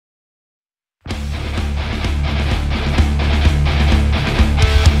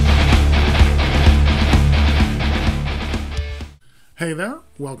Hey there,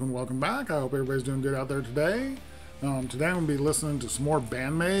 welcome back. I hope everybody's doing good out there today. Today I'm going to be listening to some more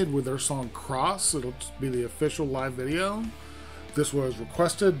Band Maid with their song Cross. It'll be the official live video. This was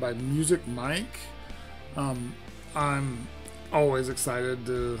requested by Music Mike. I'm always excited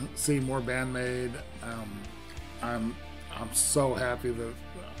to see more Band Maid. I'm so happy that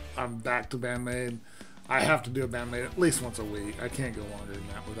I'm back to Band Maid. I have to do a Band Maid at least once a week. I can't go longer than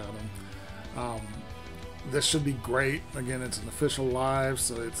that without them. This should be great. Again, it's an official live,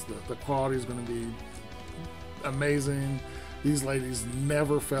 so it's the quality is going to be amazing. These ladies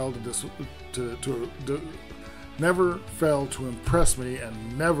never fail never fail to impress me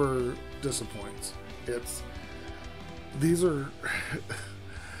and never disappoints.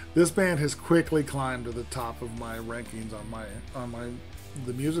 This band has quickly climbed to the top of my rankings on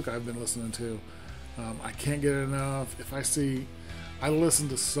the music I've been listening to. I can't get enough. I listen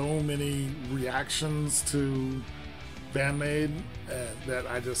to so many reactions to Band Maid that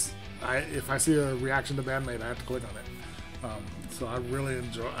if I see a reaction to Band Maid, I have to click on it. So I really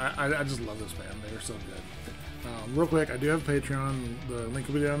enjoy. I just love this band. They're so good. Real quick, I do have a Patreon. The link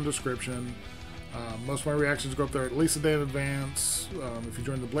will be down in the description. Most of my reactions go up there at least a day in advance. If you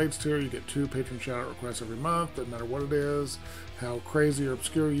join the Blades tier, you get 2 patron shout-out requests every month. Doesn't matter what it is, how crazy or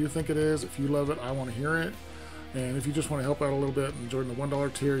obscure you think it is. If you love it, I want to hear it. And if you just want to help out a little bit and join the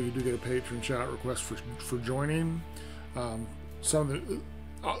 $1 tier, you do get a patron shout-out request for joining. All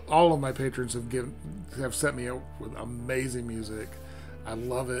of my patrons have set me up with amazing music. I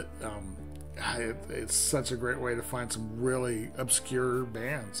love it. It's such a great way to find some really obscure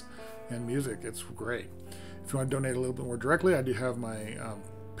bands and music. It's great. If you want to donate a little bit more directly, I do have my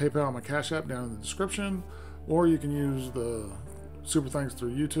PayPal and my Cash App down in the description, or you can use the super thanks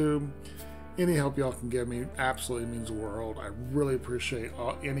through YouTube. Any help y'all can give me absolutely means the world. I really appreciate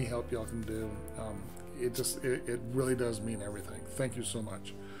any help y'all can do. It really does mean everything. Thank you so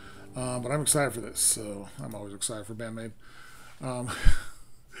much. But I'm excited for this, so I'm always excited for Band Maid.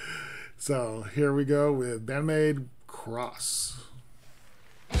 So here we go with Band Maid-Cross.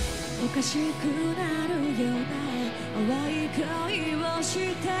 おかしくなるような淡い恋をして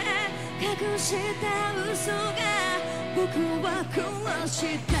隠した嘘が僕は殺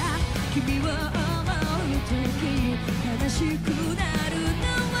した君を思う時正しくなるの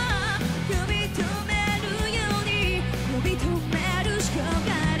は呼び止めるように呼び止めるしかない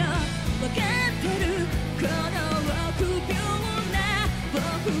の分かってるこの臆病な僕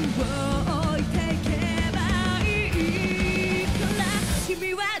を置いていけばいいから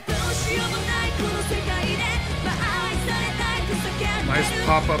君は Nice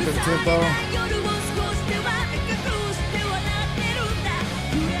pop up in tempo.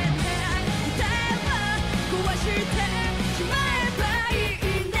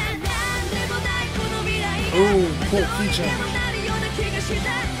 Ooh, cool key change.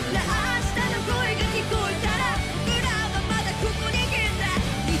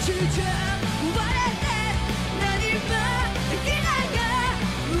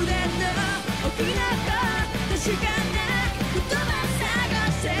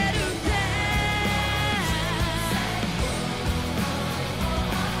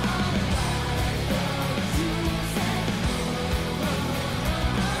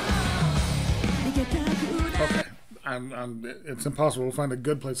 Okay, it's impossible to find a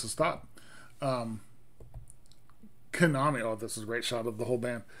good place to stop. Konami, oh, this is a great shot of the whole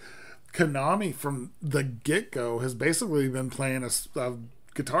band. Konami, from the get-go, has basically been playing a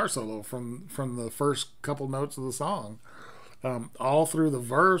guitar solo from the first couple notes of the song. All through the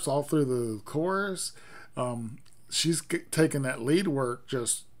verse, all through the chorus. She's taking that lead work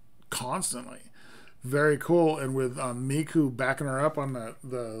just constantly. Very cool. And with Miku backing her up on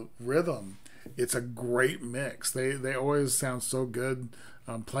the rhythm, it's a great mix. They always sound so good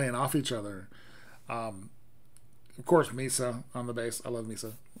playing off each other. Of course, Misa on the bass. I love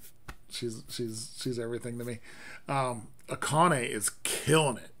Misa. She's everything to me. Akane is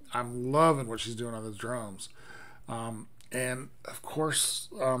killing it. I'm loving what she's doing on the drums. And of course,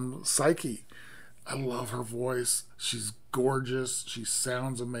 Psyche. I love her voice. She's gorgeous. She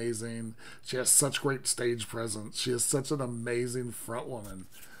sounds amazing. She has such great stage presence. She is such an amazing front woman.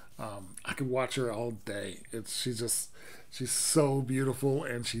 I could watch her all day. She's so beautiful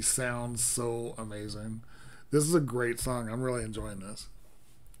and she sounds so amazing. This is a great song. I'm really enjoying this.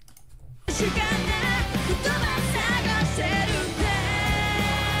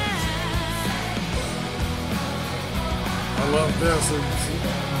 I love this. It's a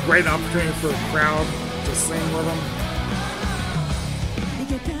great opportunity for a crowd to sing with them.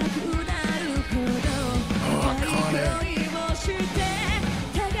 Oh, Akane.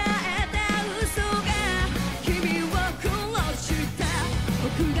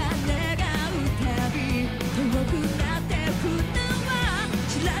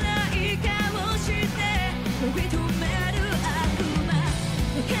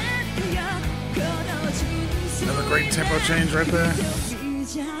 tempo change right there.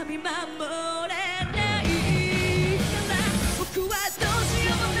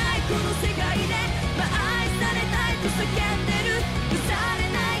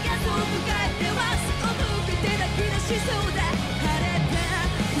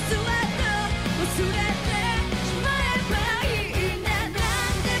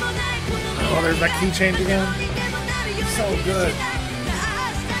 Oh, there's that key change again. So good.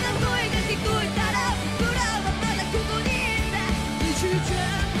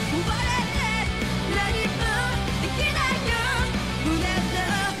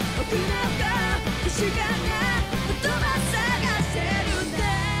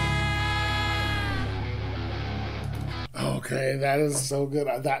 Okay, that is so good.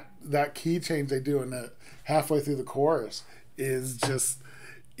 That key change they do in the halfway through the chorus is just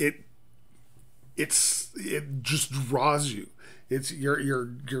it just draws you. It's you're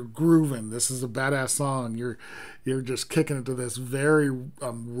grooving. This is a badass song. You're just kicking into this very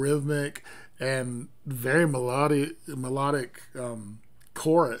rhythmic and very melodic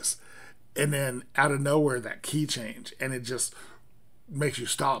chorus, and then out of nowhere that key change, and it just makes you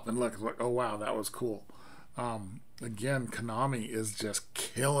stop and look like, oh wow, that was cool. Again, Konami is just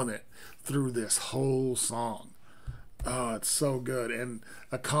killing it through this whole song. Oh, it's so good. And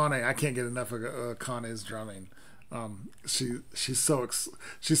Akane, I can't get enough of Akane's drumming. She's such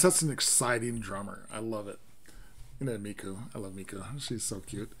an exciting drummer. I love it. And then Miku. I love Miku. She's so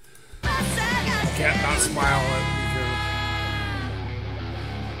cute. I can't not smile at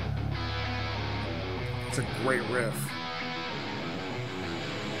Miku. It's a great riff.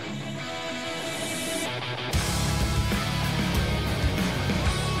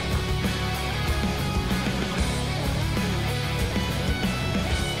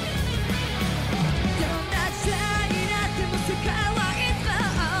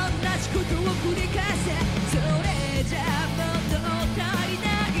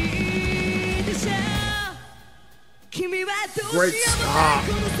 Great stop.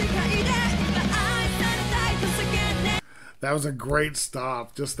 That was a great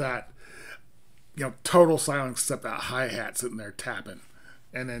stop. Just that, total silence except that hi-hat sitting there tapping.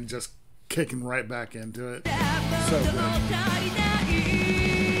 And then just kicking right back into it. So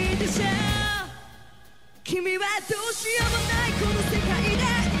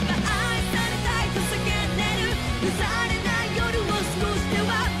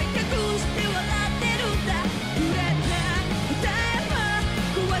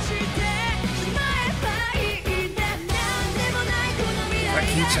that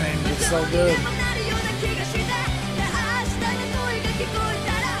key change is so good.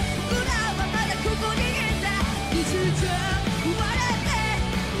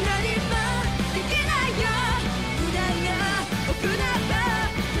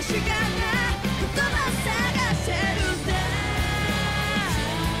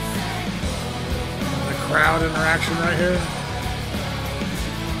 The crowd interaction right here.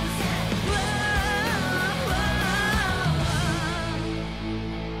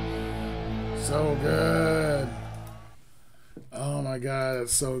 So good. Oh my god,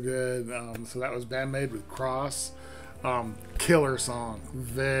 it's so good. So that was Band Maid-Cross. Killer song.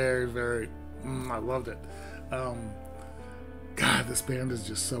 Very, very, I loved it. God, this band is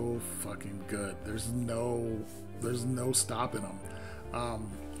just so fucking good. There's no stopping them.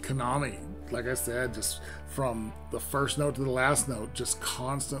 Konami, like I said, just from the first note to the last note, just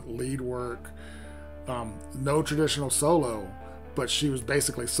constant lead work. No traditional solo, but she was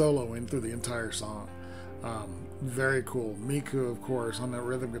basically soloing through the entire song. Very cool. Miku, of course, on that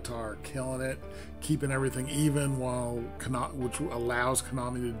rhythm guitar, killing it, keeping everything even which allows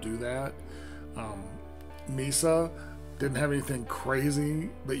Konami to do that. Misa didn't have anything crazy,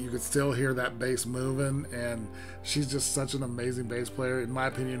 but you could still hear that bass moving, and she's just such an amazing bass player. In my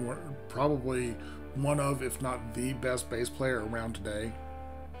opinion, probably one of, if not the best bass player around today.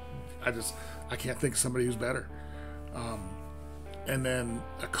 I can't think of somebody who's better. And then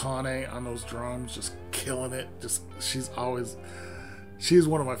Akane on those drums, just killing it. She's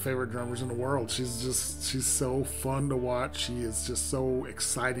one of my favorite drummers in the world. She's so fun to watch. She is just so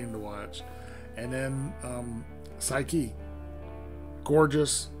exciting to watch. And then Saiki,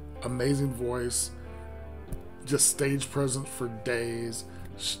 gorgeous, amazing voice, just stage presence for days.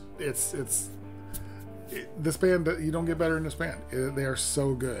 This band, you don't get better in this band. They are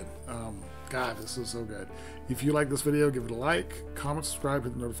so good. God, this is so good. If you like this video, give it a like, comment, subscribe,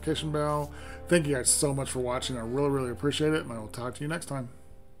 hit the notification bell. Thank you guys so much for watching. I really, really appreciate it, and I will talk to you next time.